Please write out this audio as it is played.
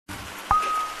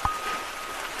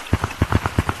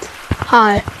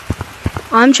Hi,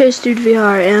 I'm Chase Dude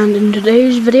VR, and in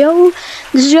today's video,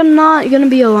 this is not gonna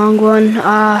be a long one.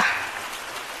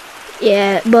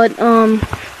 Yeah, but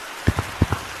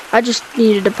I just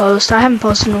needed to post. I haven't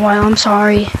posted in a while. I'm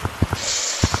sorry.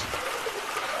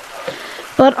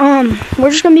 But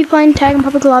we're just gonna be playing tag in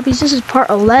public lobbies. This is part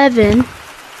 11.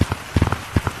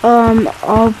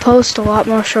 I'll post a lot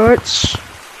more shorts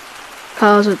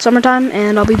cause it's summertime,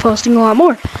 and I'll be posting a lot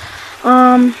more.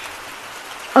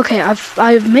 Okay,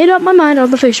 I've made up my mind on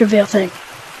the face reveal thing.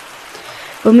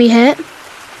 When we hit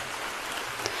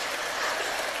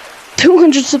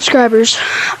 200 subscribers,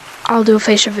 I'll do a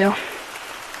face reveal.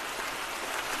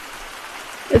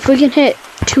 If we can hit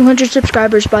 200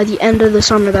 subscribers by the end of the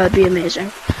summer, that'd be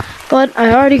amazing. But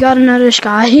I already got another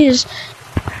guys.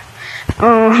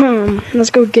 Let's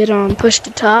go get on push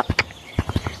to talk.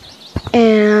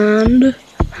 And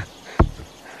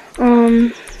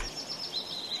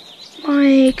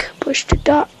Mike, push to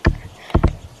dock.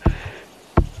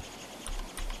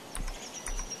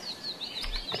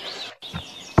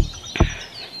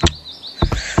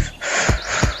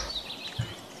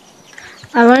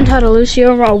 I learned how to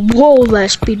Lucio roll. Whoa,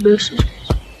 that speed boost.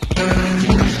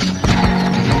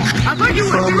 I thought you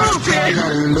were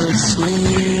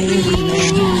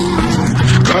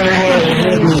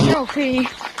trophy.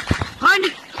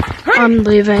 I'm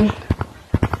leaving.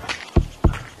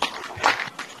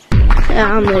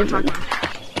 Yeah, I'm leaving.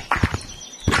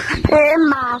 In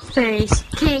my face,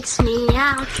 kicks me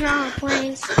out your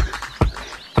place.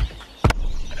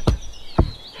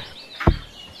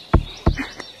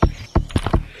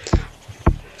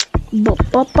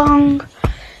 Bong,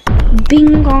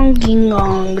 bing gong, ging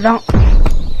gong, dong.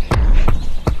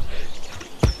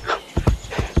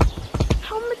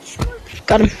 How much more?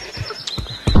 Got him.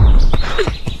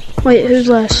 Wait, who's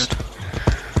last?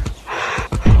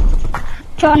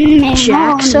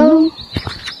 Jaxo?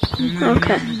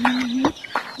 Okay.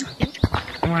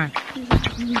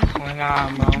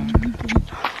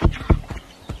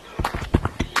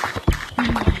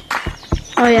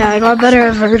 Oh yeah, I got better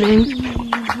at verting.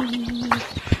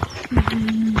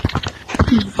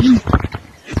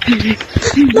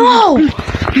 No!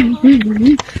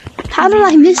 How did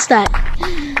I miss that?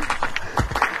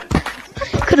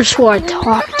 Could have swore I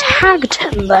tagged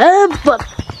him there, but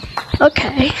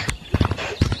okay.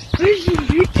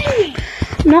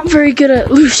 Not very good at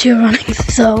Lucio running,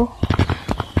 though.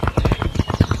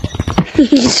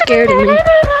 He's scared of me.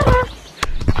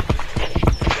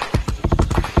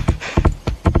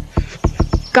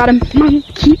 Got him.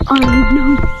 Monkey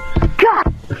unknown.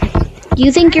 God!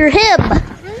 You think you're him?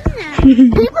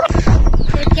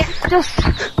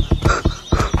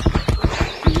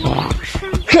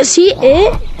 Is he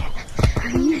it?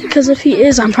 Because if he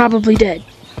is, I'm probably dead.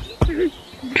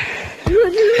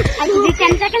 I give you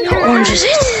 10 seconds. Orange is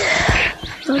it.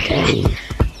 Okay.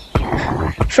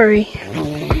 Furry.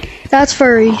 That's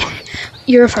furry.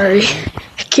 You're a furry.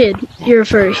 Kid, you're a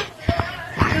furry.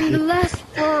 I'm the last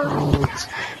for.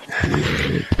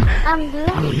 I'm the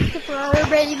last for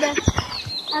baby.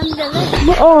 I'm the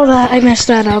last. Oh, that I messed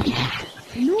that up.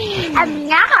 I'm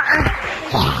not.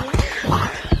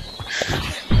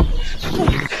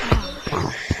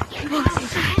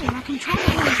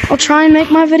 I'll try and make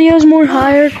my videos more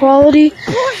higher quality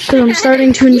because I'm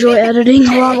starting to enjoy editing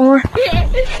a lot more.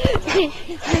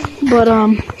 But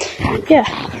yeah.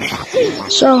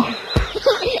 So.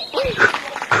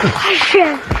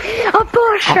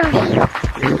 Abortion.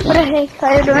 What the heck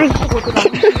are you doing?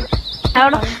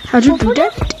 How'd you do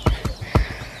that?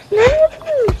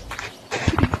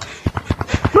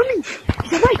 Mommy,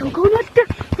 the Michael go not the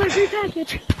every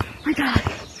package. My God.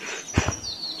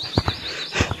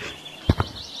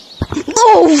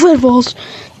 Oh, footballs!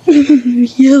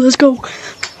 Yeah, let's go.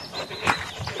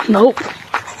 Nope.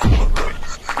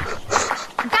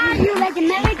 Got you like a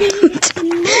melody.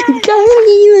 Got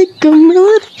me like a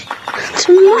melody.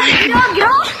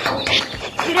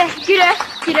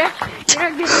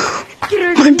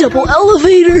 Get My double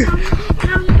elevator.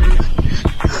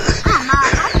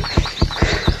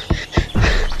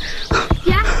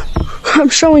 Yeah. I'm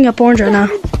showing up orange right now.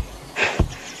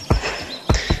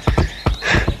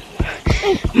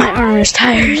 My arm is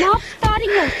tired. Not starting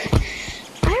it.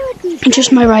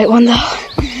 Just my right one though.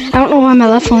 I don't know why my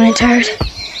left one ain't tired.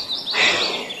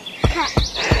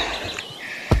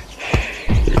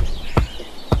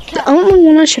 The only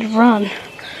one I should run.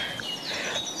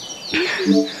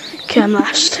 Okay, I'm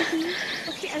last.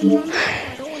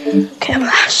 Okay, I'm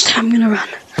last. I'm gonna run.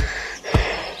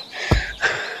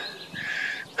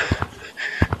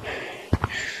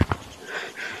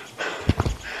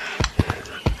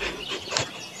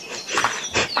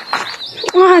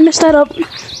 Oh, I messed that up.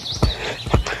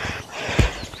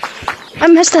 I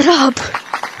messed that up.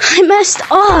 I messed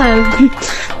up.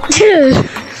 Dude.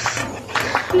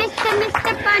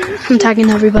 Mr. Bunny. I'm tagging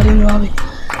everybody in the lobby.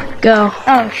 Go.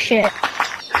 Oh shit.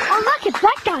 Oh, look, it's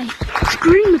that guy.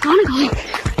 Scream McGonagall.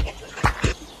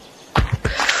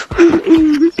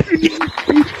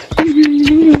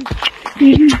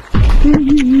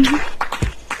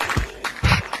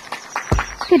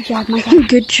 Good job, my guy.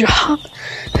 Good job.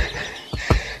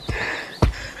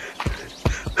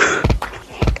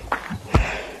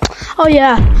 Oh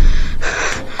yeah.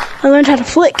 I learned how to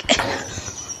flick.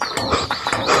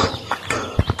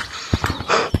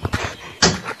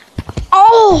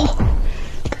 Oh!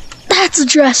 That's a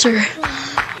dresser.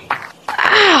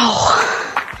 Ow!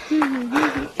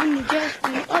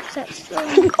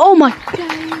 Oh my!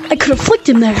 I could have flicked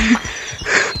him there.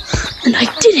 And I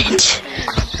didn't.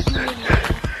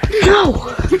 No!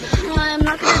 I'm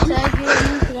not going to tag you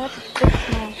because that's a bit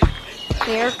small.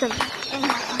 Here, because...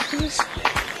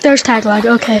 There's tag lag,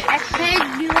 okay. Hey,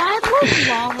 do I have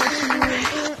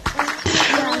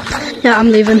lava? Yeah, I'm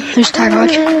leaving. There's tag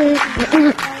lag.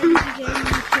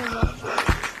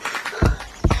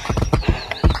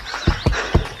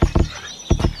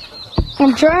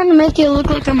 I'm trying to make it look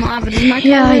like I'm lava.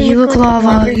 Yeah, you look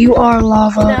lava. You are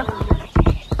lava.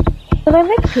 But I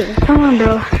like you. Come on,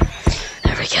 bro.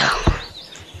 There we go.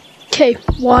 Okay,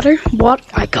 water. What?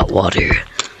 I got water.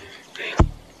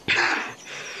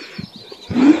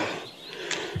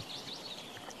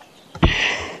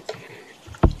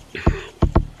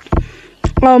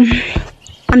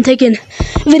 I'm taking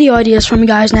video ideas from you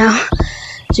guys now.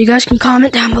 So you guys can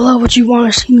comment down below what you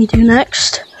want to see me do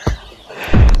next.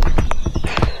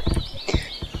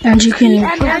 And you can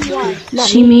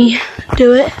see me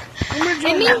do it.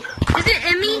 Emmy? Is it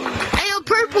Emmy? Hey, yo,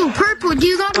 purple, do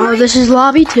you got Oh, this is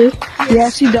lobby too.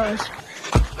 Yes, he does.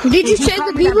 Did you say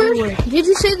the B-word? Did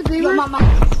you say the B-word? Mama,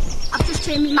 I've just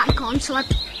changed my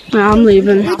concept. No, I'm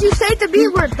leaving. Did you say the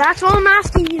B-word? That's all I'm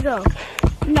asking you, though.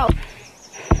 No.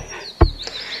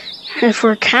 If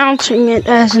we're counting it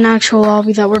as an actual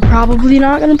lobby that we're probably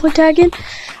not going to play tag in.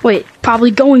 Wait, probably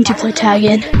going to play tag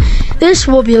in. This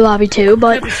will be lobby 2,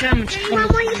 but... Mom,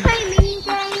 will you play mini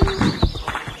games?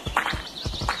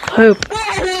 Poop.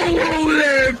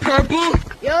 Purple?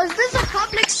 Yo, is this a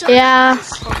public service? Yeah.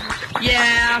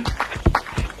 Yeah.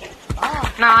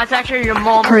 No, it's actually your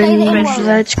mom. Cringe.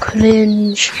 That's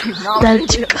cringe.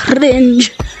 That's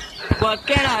cringe. What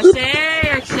can I say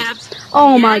except...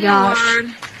 Oh my gosh.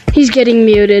 He's getting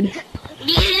muted.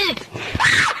 Yeah.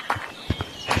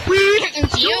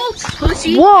 You,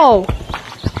 pussy. Whoa.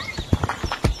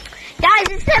 Guys,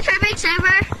 it's the perfect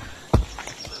server.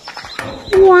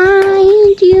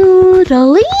 Why'd you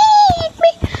delete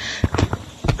me?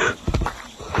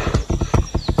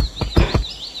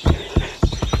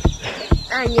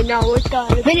 And you know it's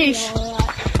gotta Finish.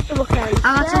 Okay. I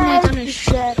got something to finish.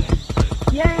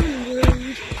 Yeah.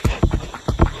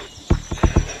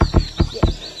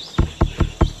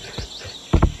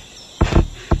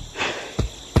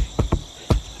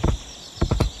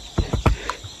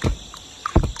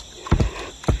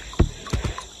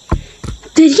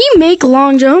 Did he make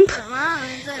long jump? Baby,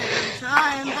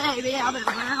 I've been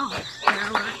around.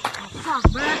 Fuck,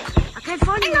 bro. I can't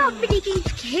find you. I'm pretty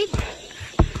kid.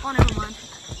 Oh, never mind.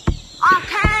 I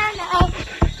can't.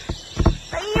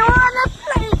 But you wanna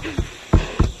play?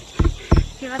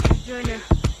 Here, let's join her.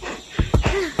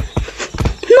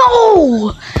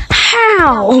 No!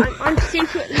 How? I'm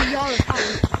secretly your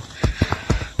house.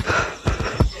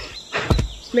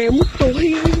 Man, what the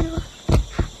hell?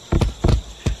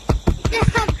 Yes,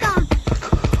 I'm done.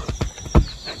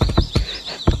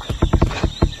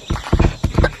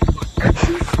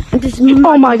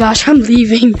 Oh my gosh, I'm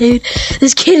leaving, dude.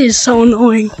 This kid is so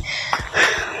annoying.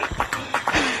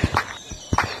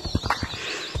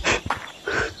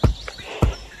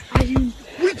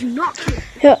 We do not care.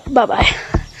 Yep, bye-bye.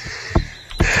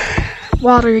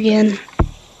 Water again.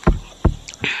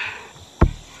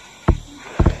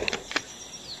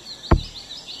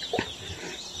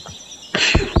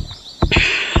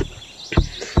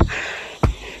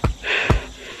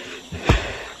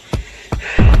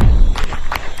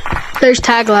 There's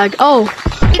tag lag. Oh,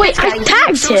 wait, I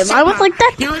tagged him. I was like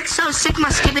that. You look so sick, my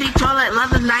skibbity toilet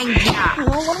level 9. Yeah.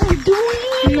 What are you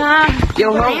doing? Nah.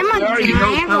 Yo,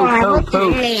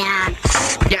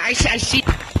 Yeah, I see.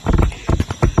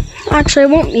 Actually, I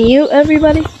won't mute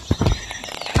everybody.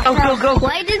 Go.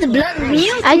 Why did the blood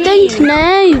mute I don't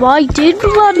know. Why did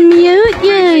blood mute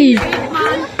you?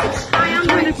 I am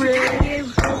going to protect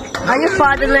you. Are you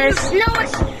fatherless? No,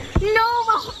 it's...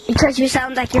 No. You Because you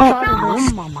sound like your father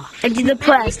does. And you're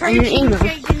depressed and you're emo.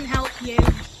 Didn't help you.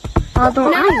 I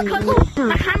don't No, know. because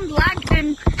the hand lagged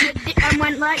and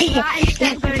went like that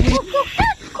instead of going.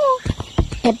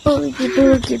 Yeah,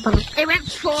 boogie. It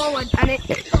went forward and it.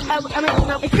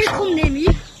 If you come near me,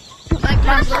 like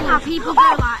that's how people go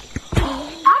like.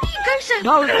 How do you go so?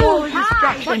 No, it's always high?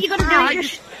 distraction. What you gotta do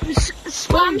is just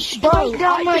slam straight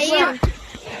down my ear.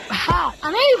 Hat.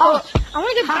 I know, but I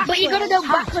want to go back, but you gotta go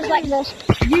backwards like this.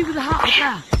 You with the hat up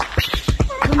there.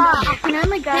 I can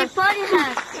only go. They probably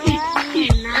have.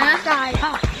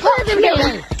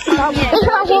 If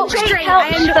I walk straight, I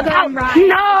end up going right.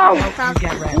 No!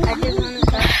 Get ready. I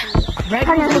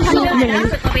just want to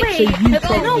Red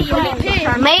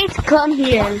was Mate, come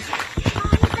here.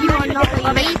 You are not a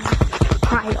mate.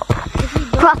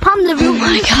 Crap on the roof. Oh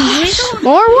my gosh.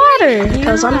 More water,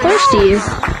 because I'm thirsty.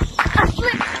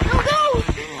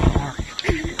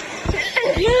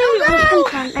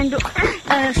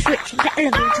 And switch the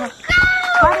elevator.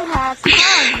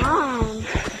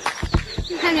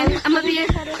 Hang on, I'm gonna be.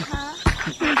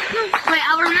 Wait,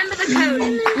 I'll remember the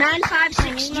code.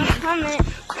 9560.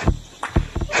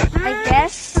 I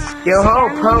guess. Yo,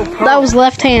 ho. That was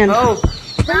left hand. Oh,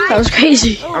 That was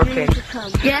crazy. okay.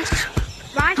 Yes.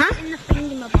 Right in the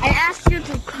thingamabobber. I asked you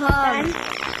to come.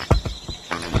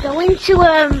 Go into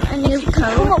a new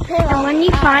code. And when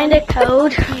you find a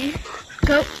code,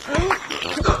 Go. oh,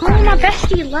 my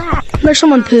bestie left. There's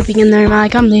someone pooping in there,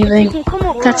 Mike. I'm leaving. You can come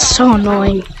up. That's so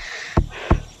annoying.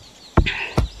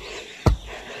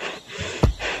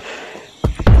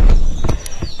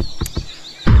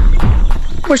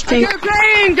 Where's Pink? What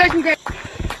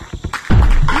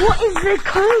is the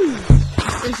code?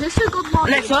 Is this a good one?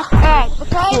 Alexa.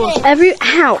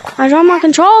 Ow! I dropped my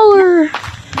controller.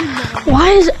 Why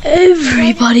is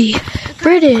everybody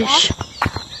British?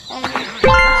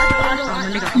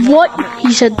 What?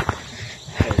 He said.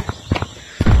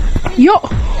 Yo!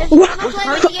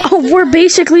 Oh, we're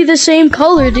basically the same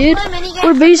color, dude.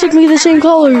 We're basically the same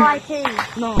color.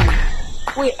 No.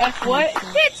 Wait, F what?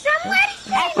 Did somebody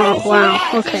say Oh, wow.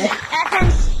 Okay.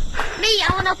 me? I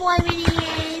wanna play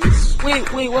minions.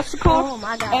 Wait, what's the code? Oh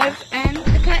my god. FN?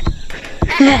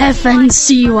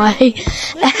 FNCY.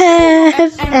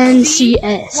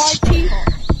 FNCS. YT?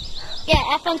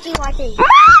 Yeah, FNCYT.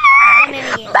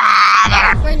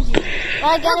 Frenzy.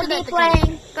 We're gonna be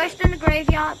playing Ghost in the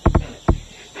Graveyard.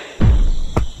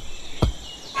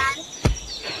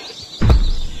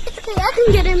 It's okay, I can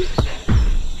get him.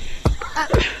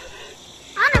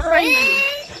 I'm a friend.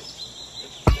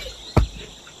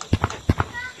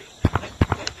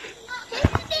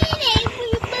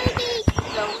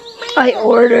 I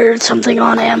ordered something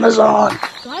on Amazon.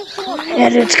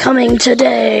 And it's coming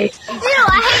today. Ew,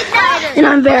 I hate spiders. And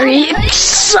I'm very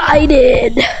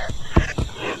excited.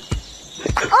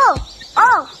 Oh,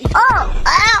 ow. Ah,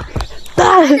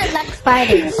 Like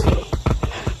spiders.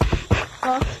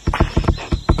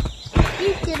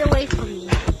 You get away from me.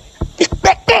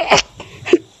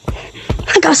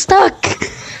 I got stuck.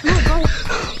 I'm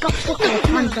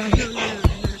done.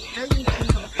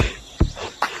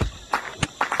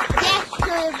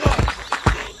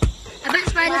 I bet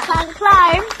spiders can't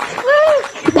climb.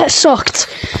 That sucked.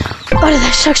 Why did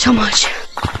that suck so much?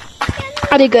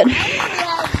 I did good.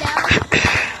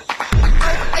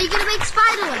 Are you gonna make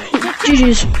Spiderweb?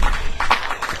 GG's.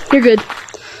 You're good.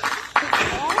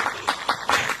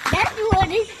 That's what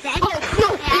it said. No,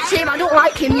 it's him. I don't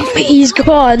like him. He's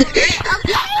God.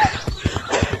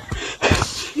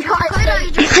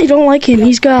 I don't like him.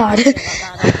 He's God.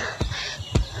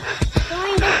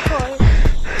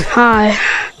 Hi.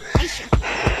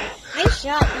 I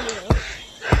shot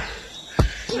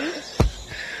you.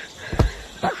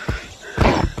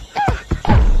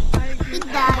 He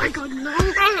died.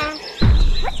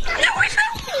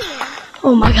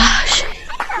 Oh my gosh.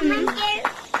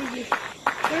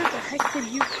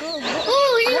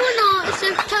 Oh, you know, it's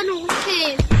a tunnel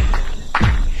cave.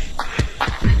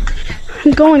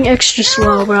 I'm going extra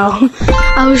slow, bro.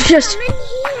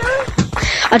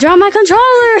 I dropped my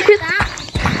controller.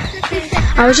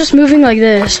 I was just moving like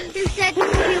this.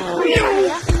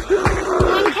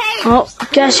 Oh,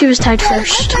 guess he was tagged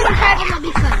first.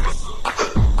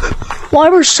 Why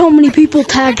were so many people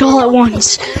tagged all at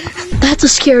once? That's a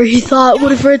scary thought.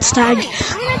 What if Red's tagged?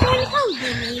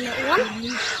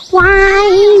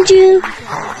 Why'd you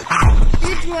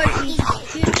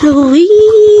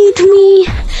delete me?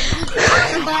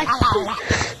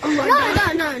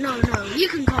 No. You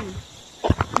can come.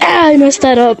 Ah, I messed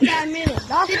that up. So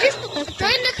just join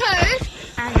the code.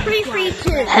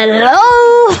 332. Hello?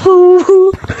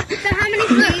 So how many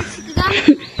flips?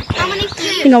 How many I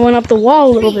think I went up the wall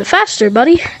a little bit faster,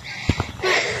 buddy.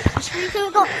 So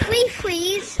we've got 3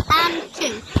 threes and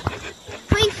 2.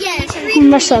 3, yeah, it's 3.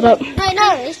 Mess that up. No,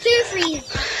 it's 2 threes.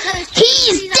 No, it's 2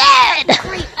 He's threes dead! and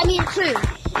 3. I mean 2.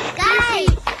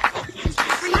 Guys,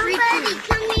 somebody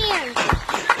come here.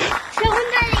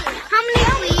 Somebody, how many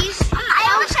threes? I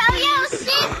will tell you a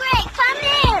secret. Come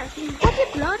here. What's your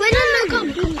blood? We're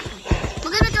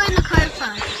gonna join the code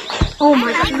first. Oh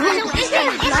my Is god. it 2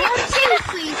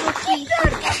 threes or 3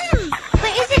 threes?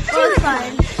 Wait, is it 2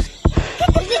 threes?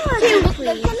 Is it 2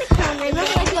 threes?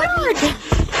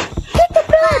 Get the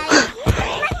blood.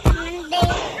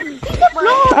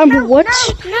 What?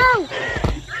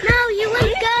 No, you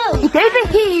won't go. It's over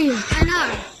here. I know.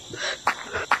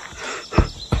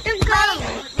 Don't go.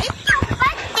 It's so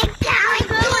fucking going. I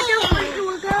don't want to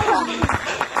go.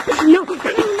 No. No. Come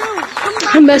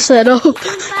I messed that up.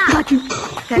 back.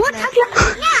 What have you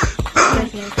done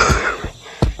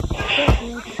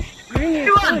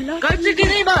Everyone, go to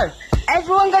gazebo.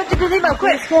 Everyone go to gazebo,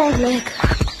 quick.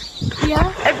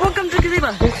 Yeah? Everyone come to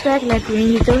gazebo. It's flag leg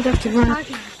green, you don't have to run.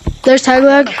 There's tag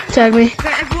lag. Tag me. Okay,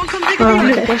 everyone come to Oh,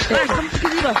 gazebo. okay. Guys, come to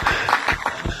gazebo.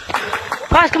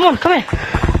 Guys, come on, come here.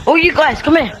 All you guys,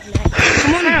 come here.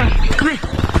 Come on now. Come here.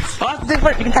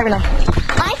 Alright, you can tag me now.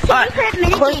 My favorite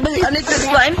minigame. I need to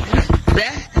explain.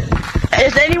 There.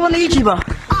 Is anyone a YouTuber?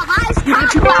 Oh, that is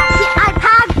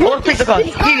iPad. Or TikToker?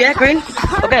 You, yeah, Green?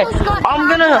 Okay. I'm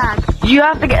gonna. You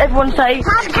have to get everyone to say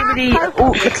Skibidi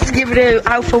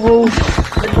Alpha Wolf,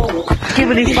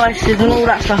 Skibidi Slices and all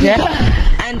that stuff, yeah?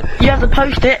 And you have to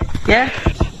post it, yeah?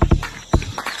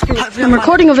 I'm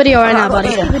recording a video right now,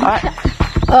 buddy. Alright.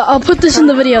 I'll put this in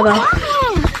the video though.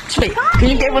 Sweet. Can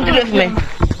you get everyone to do it for me?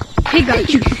 He got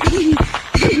you.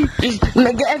 Just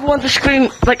get everyone to scream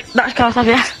like that kind of stuff,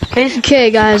 yeah? Please?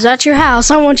 Okay, guys, that's your house.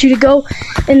 I want you to go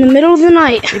in the middle of the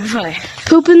night, It'd be funny.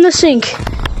 poop in the sink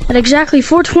at exactly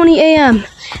 4:20 a.m.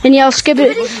 and yell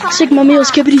 "Skibidi Sigma Meal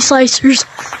Skibidi Slicers"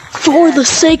 for the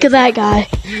sake of that guy.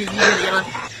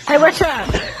 Hey, what's that?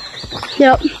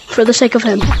 Yep, for the sake of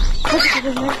him.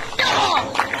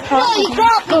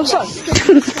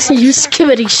 You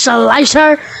Skibidi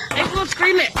Slicer. Everyone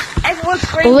scream it. Everyone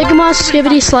scream Ligma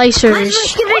Skibidi Slicers.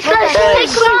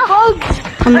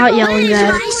 I'm not yelling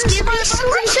that.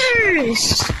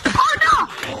 Oh no!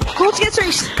 Go to get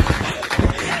traced.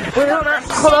 Wait, hold on.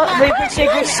 Hold on. Wait, I'm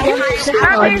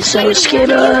so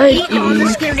Skibidi.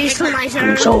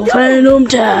 I'm so Phantom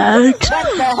Tax.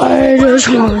 I just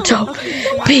want to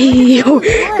be your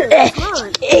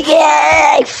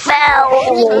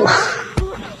foul.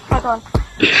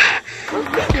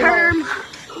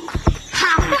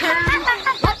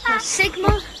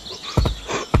 Sigma.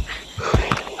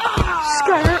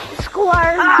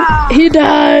 He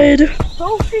died.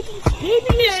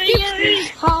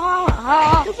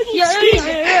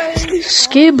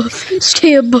 Skib,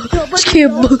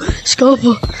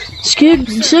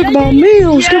 Sigma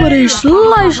Meal Skibidi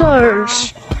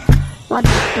Slicers. What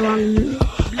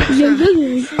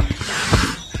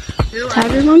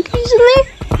tiger monkeys in there?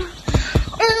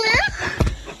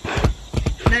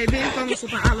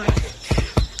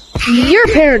 Your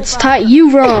parents taught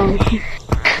you wrong.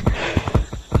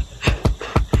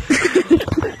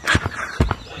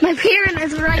 My parent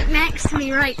is right next to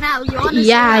me right now. You want to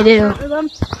Yeah, I do.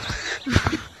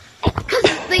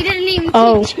 Because they didn't even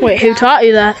Oh, teach me wait, who that. taught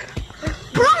you that?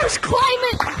 Bros,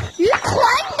 climbing. You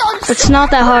climbed on It's not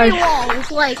that hard.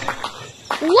 walls. Like,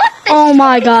 what the Oh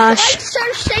my gosh. Like,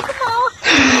 Sir Sigma,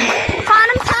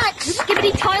 Phantom Tax,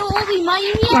 Skibidi Toilet,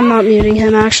 Mania. I'm not muting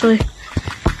him, actually.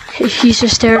 He's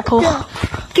hysterical.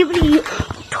 Skibidi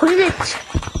Toilet.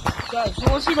 Guys, you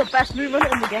want to see the best movement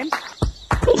in the game?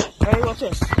 Ready? Watch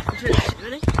this. Watch this.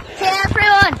 Ready? Hey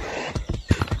everyone.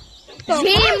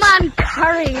 G-Man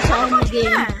Curry's on the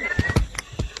game.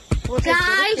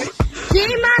 Guys,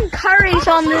 G-Man Curry's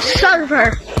on the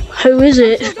server. Who is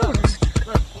it?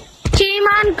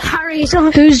 G-Man Curry's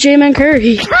on. Who's J-Man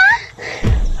Curry?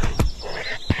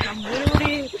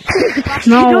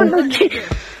 No.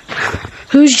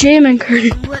 Who's J-Man Curry?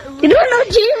 You don't know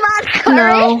G-Man Curry?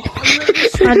 No,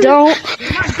 I don't.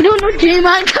 You don't know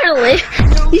G-Man Curry?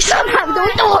 You somehow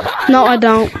don't know. No, I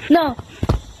don't. No.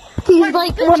 He's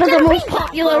like one of the most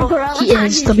popular gorilla He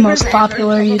is the most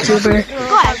popular YouTuber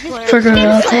for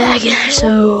Gorilla Tag,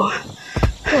 so...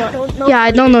 Yeah, I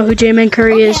don't know who J-Man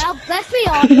Curry is. Let's be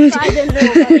honest, I didn't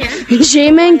know about him.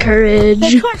 J-Man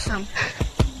Courage. In fact,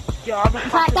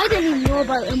 I didn't even know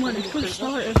about him when he first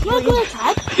started. Look at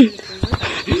that.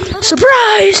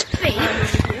 Surprise!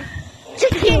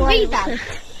 Just can't read that.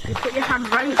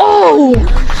 Oh!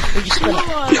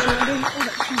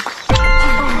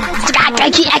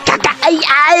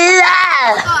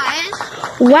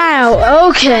 Wow,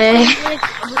 okay.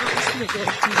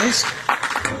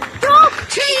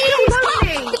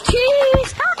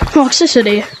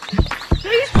 Toxicity.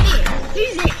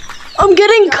 I'm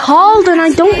getting called and I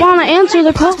don't want to answer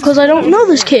the call because I don't know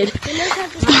this kid.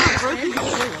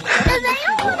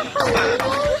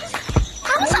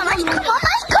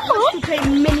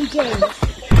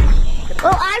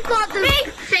 Well, I've got the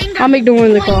big finger. I'm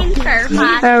ignoring the call.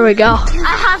 There we go.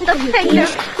 I have the finger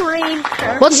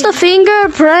printer. What's the finger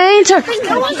printer? I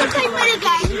want to play mini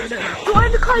games. Do I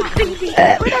want to call baby?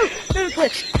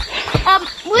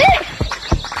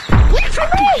 Wait for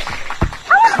me.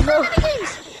 I want to play mini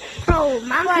games. Bro,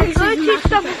 man, go to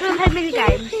stop and play mini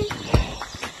games.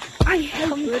 I hate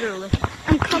literally.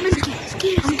 I'm coming.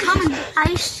 I'm coming.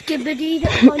 I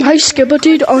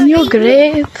skibbidied on your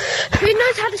grave. Who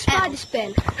knows how to spider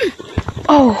spin?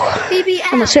 Oh, BBL.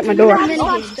 I'm gonna sit my door. I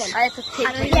have to take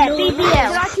yeah, BBL. Did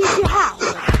I teach you how?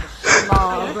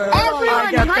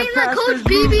 Everyone, why is that called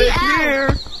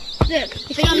BBL? Look,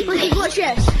 BB, watch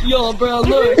this. Yo, bro,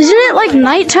 look. Isn't it like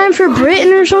nighttime for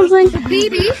Britain or something?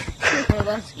 BB.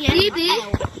 BB.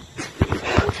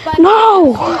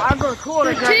 No!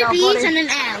 With 2 B's and an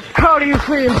L. How do you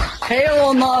feel?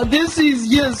 Hell no, this is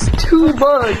just too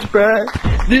much, bruh.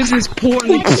 This is porn.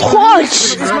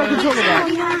 What?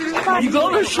 You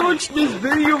gotta search this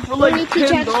video for like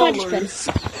 $10.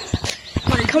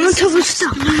 Come on to the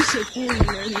stuff.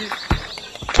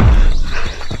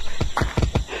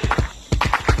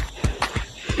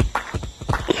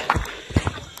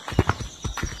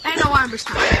 I know I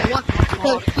understand. What the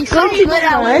fuck? Go to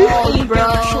time.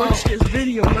 Bro, search this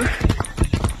video, man.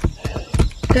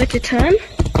 Go to time.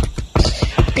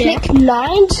 Click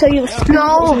 9 so you'll speed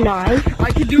 9.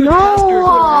 I can do it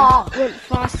faster. Went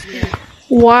faster.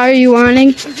 Why are you running?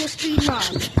 You'll speed 9.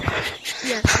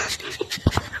 Yes.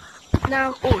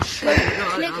 Now, Oh shit.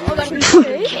 click button 2.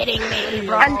 Kidding me,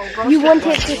 bro. And you want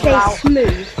it to say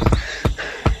smooth.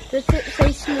 Does it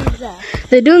say smooth there?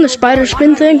 They doing the spider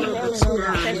spin thing?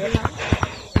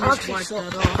 I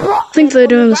think they're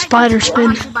doing the spider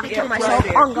spin.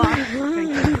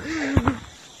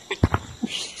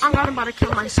 I'm about to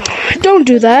kill myself. Don't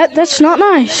do that. That's not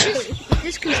nice.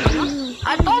 This controller.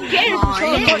 I don't get it.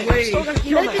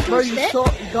 You know this Bro, one's you lit?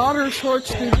 gotta search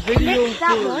this video Click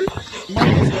that one.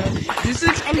 This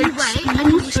is And you wait,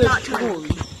 and you start to porn.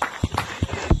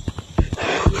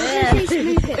 Yeah.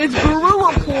 It's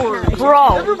gorilla porn.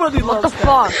 Bro, everybody loves what the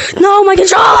fuck? No, my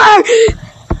controller!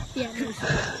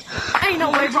 Ain't no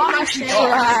way, bro. I'm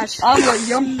trash. I'm a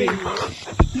yumpy.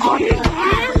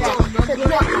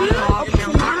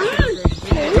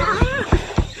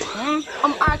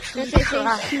 I'm actually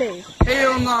trash.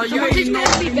 Hell no, you ain't know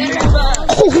me better.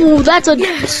 Oh, that's a...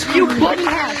 You bunny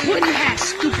hat,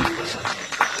 stupid.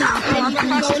 I'm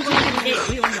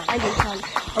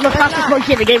I'm the fastest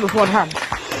monkey in the game with one hand.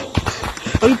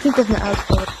 What do you think of my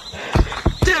outfit?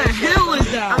 The hell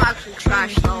is that? I'm actually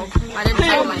trash, though. I didn't Hey,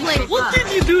 tell my shit. what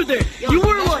did you do there? You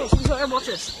were like... Watch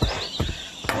this.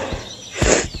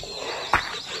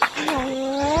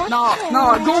 No,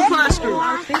 go faster.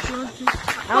 Go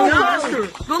faster.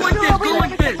 Go like this, go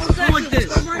like this, go like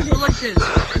this, go like this.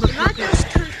 If I just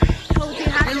told you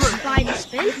how to spider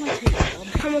spin,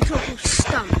 come on top of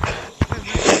stump.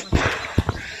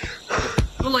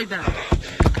 Go like that.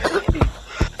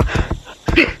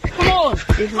 Come on.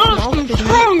 Faster,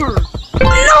 stronger.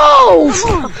 No!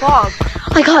 Fuck.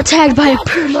 I got tagged by a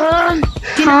puma.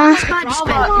 Huh?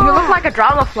 You look like a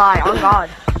drama fly, oh god.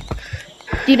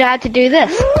 Do you know how to do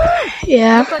this?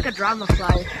 Yeah. Look like a drama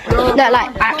fly. No,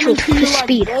 like actual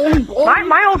speed.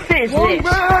 My outfit is this.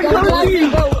 I'm coming to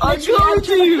you. I'm coming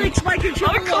to you. I'm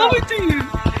coming to you.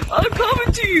 I'm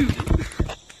coming to you.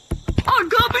 I'm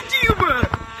coming to you, bro.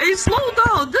 Hey, slow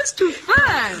down. That's too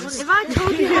fast. If I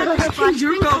told you how to spider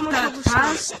Jerk spin, off come on that top of stump.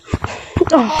 fast.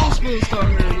 Oh,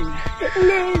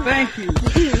 Thank you.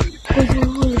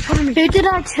 Who did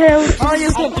I tell? Oh,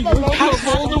 you got the house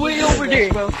all the way over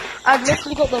there. I've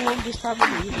literally got the longest time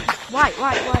of you. Right.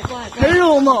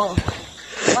 Hell no.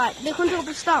 Right, look on top of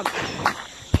the stump.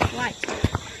 Right.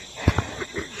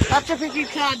 That's if you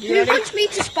can. Who wants me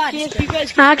to spider spin?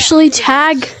 actually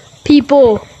tag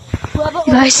people. You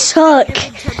guys suck.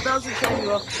 10,000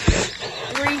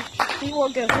 $3, 2,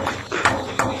 1, go.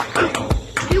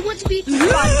 Who wants me to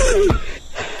spider spin?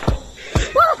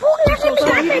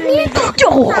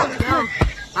 Oh.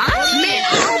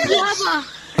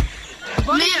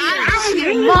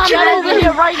 Get over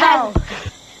here right now.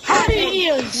 Happy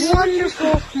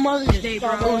wonderful Mother's Day, bro.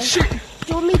 Oh shit. Do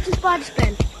you want me to spider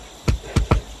spin?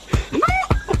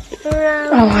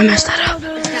 Oh, I messed that up.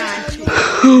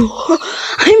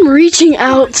 I'm reaching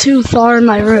out too far in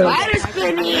my room. Spider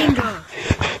spinning.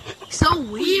 So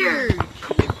weird. weird.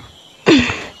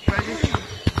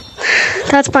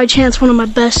 That's by chance one of my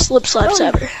best slip slaps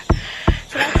ever.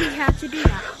 So I think you have to do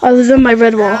that. Other than my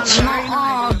red walls.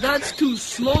 Nah, that's too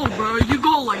slow, bro. You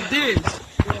go like this.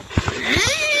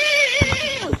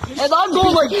 And I go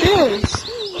like this.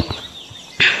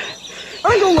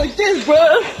 I go like this,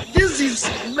 bro. This is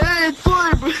bad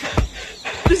fun, bro.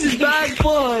 This is bad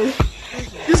fun.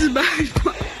 This is bad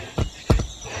fun.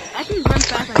 I can run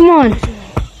fast. Come on.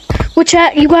 What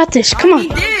chat? You got this. Come on.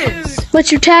 This.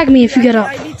 Let you tag me if you get up.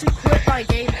 I need to quit my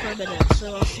game for a minute,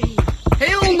 so I'll see you.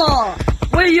 Hell no.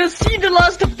 Wait, you see the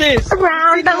last of this.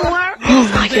 Around the world.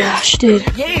 Oh my gosh, dude.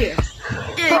 Yeah.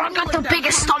 Bro, I got the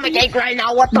biggest stomach ache right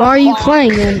now. What the Why are you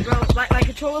playing then? Bro, my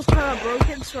controller's kind of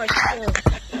broken, so I can't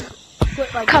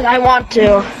quit my Cause I want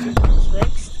to.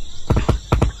 fixed.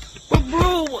 But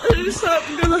bro, what is that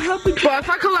gonna happen to Bro, if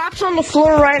I collapse on the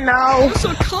floor right now, us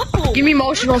a couple? give me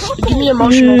emotional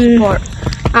support.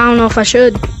 I don't know if I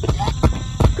should.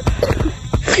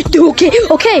 Dude,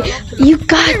 okay. You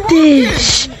got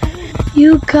this.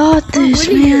 You got this,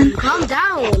 man. Calm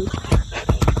down.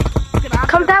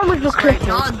 Come down with your clip.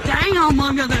 God damn,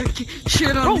 I'm gonna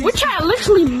shit on Bro, these. which guy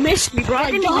literally missed me, bro.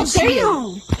 I didn't even see him.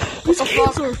 Damn. These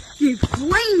kids are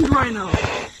inflamed right now.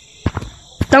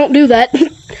 Don't do that.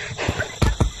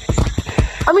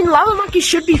 I mean, lava monkeys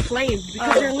should be flamed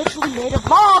because they're literally made of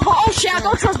lava. Oh shit! I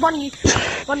don't trust Bunny.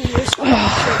 Bunny, you're so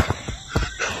shit.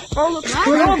 Bro, look.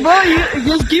 Bro, you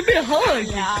just give me a hug.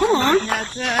 Come on.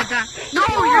 No,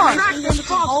 you're cracked as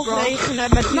fuck, bro.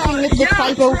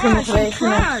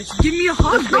 Crash. Give me a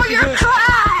hug. No, you're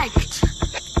cracked.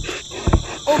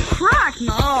 Oh, crack?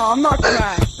 No, I'm not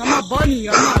cracked. I'm not Bunny.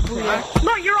 I'm not cracked.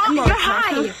 No, you're I'm not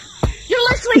high. cracked. You're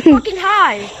literally fucking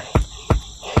high.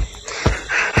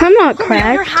 I'm not You're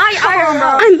cracked. high, Iron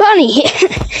Man. I'm Bunny.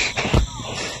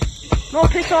 No,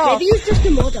 piss off. Maybe it's just a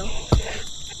model.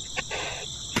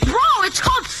 Bro, it's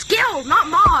called skill, not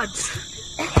mods.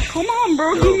 Come on,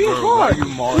 bro. Give me a hug.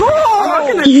 No.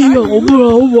 Yo,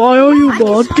 bro, why are you I'm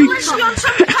botting? literally on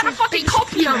some kind of fucking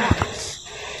copia mods.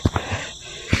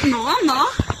 No, I'm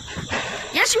not.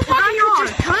 Yes, you fucking are.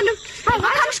 Kind of. Bro,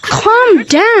 what kind of Calm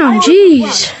down,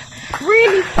 jeez.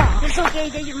 really fast? It's okay,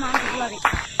 get your mom to bloody.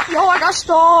 Yo, I got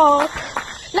stuck.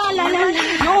 La la la la.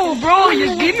 Yo, bro,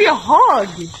 just give me a hug.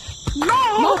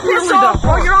 No, piss piss off, off,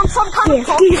 bro. You're on some kind of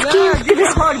copia. Yeah, give me a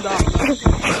hug, though.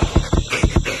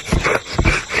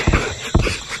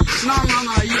 No.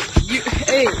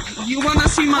 Hey, you wanna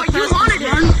see my fastest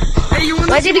run? Hey, you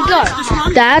wanna Where see did it my go? fastest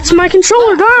run? That's my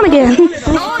controller gone again.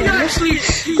 No, you're actually.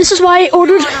 This is why I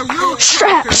ordered a real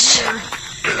straps.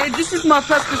 Hey, this is my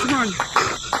fastest run.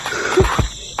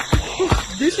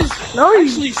 This is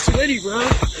actually sweaty, bro.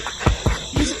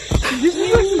 This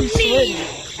is actually sweaty.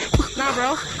 Nah,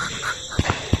 bro.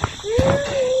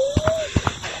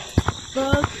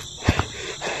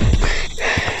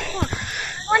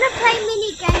 Wanna play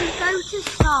mini games? Go to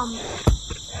some.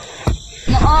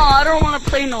 I don't wanna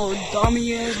play no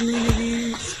dummy ass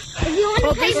minigames. If you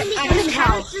wanna play this mini is games, go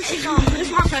how. to some. This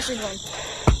is my precious one.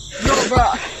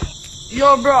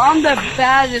 Yo, bro, I'm the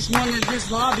baddest one in this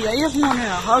lobby. I just want a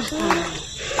hug from you.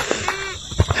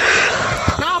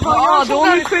 Nah, bro. Oh, the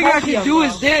only thing I can do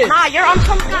is this. Nah, you're on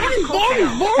some kind of copia.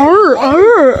 Arr.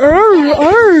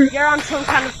 You're on some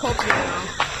kind of copia now.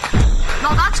 No,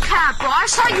 that's cap, bro. I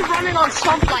saw you running on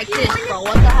something like this, bro.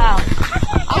 What the hell?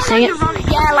 I saw Dang you it. running,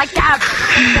 yeah, like that.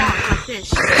 Like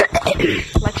this.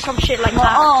 Like some shit like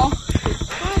that. Oh,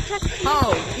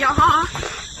 Oh, yeah, huh?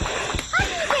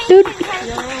 Dude,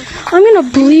 I'm gonna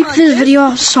bleep this video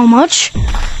out so much.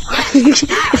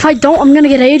 If I don't, I'm gonna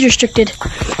get age restricted.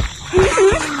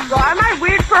 Bro, am I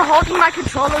weird for holding my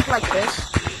controllers like this?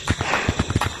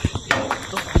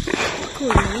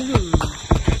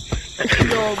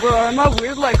 yo, bro, am I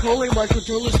weird like holding my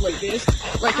controllers like this?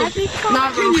 Like a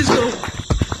Nah, bro. genius though.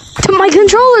 My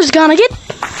controller's gonna get.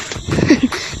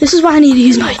 This is why I need to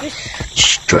use my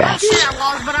straps. Yeah,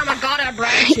 walls, but I'm a god at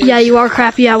branches. Yeah, you are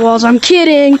crappy at walls. I'm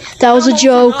kidding. That was a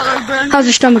joke. How's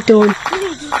your stomach doing?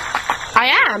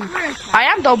 I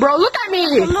am though, bro. Look at me.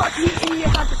 I'm not teaching you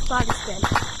how to spider spin.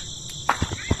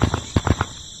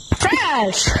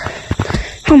 Trash.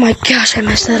 Oh my gosh, I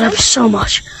messed that up so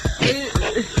much.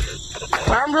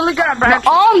 I'm really good at branches.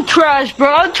 I'm trash,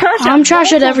 bro. I'm trash I'm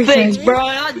trash at Both everything. things, bro.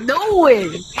 I know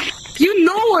it. You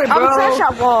know it, bro. I'm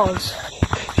trash at walls.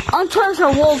 I'm trash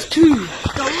at walls too.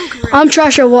 I'm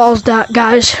trash at walls,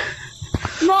 guys.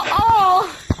 No,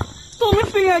 the only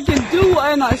thing I can do,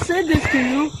 and I said this to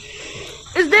you,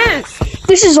 is this.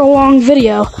 This is a long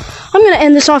video. I'm gonna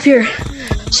end this off here.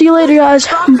 See you later, guys.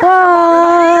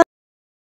 Bye.